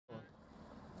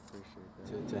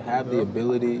To have the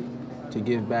ability to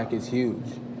give back is huge.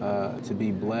 To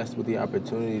be blessed with the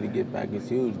opportunity to give back is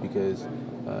huge because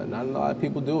not a lot of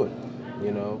people do it,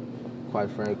 you know, quite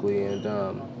frankly. And,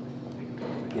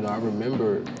 I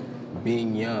remember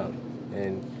being young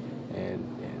and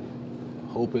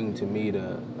hoping to meet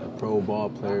a pro ball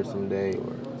player someday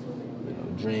or,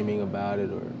 dreaming about it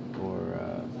or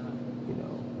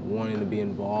wanting to be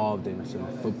involved in some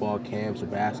football camps or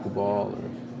basketball or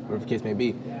whatever the case may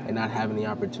be, and not having the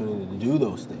opportunity to do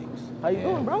those things. How you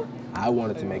doing, bro? I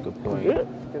wanted to make a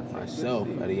point myself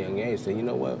at a young age, say, you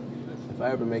know what, if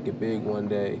I ever make it big one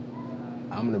day,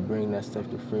 I'm gonna bring that stuff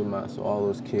to Fremont so all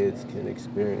those kids can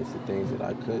experience the things that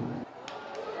I couldn't.